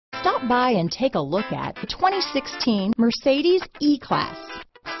Stop by and take a look at the 2016 Mercedes E-Class.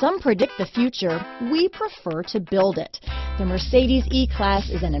 Some predict the future, we prefer to build it. The Mercedes E-Class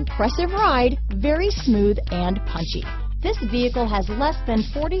is an impressive ride, very smooth and punchy. This vehicle has less than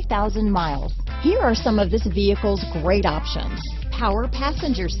 40,000 miles. Here are some of this vehicle's great options: power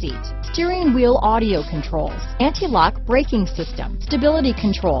passenger seat, steering wheel audio controls, anti-lock braking system, stability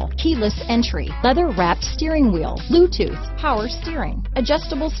control, keyless entry, leather-wrapped steering wheel, Bluetooth, power steering,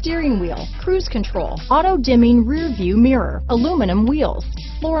 adjustable steering wheel, cruise control, auto-dimming rear-view mirror, aluminum wheels,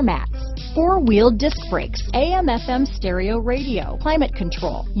 floor mats, four-wheel disc brakes, AM/FM stereo radio, climate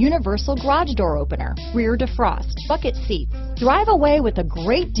control, universal garage door opener, rear defrost, bucket seats. Drive away with a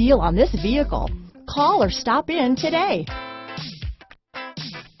great deal on this vehicle. Call or stop in today.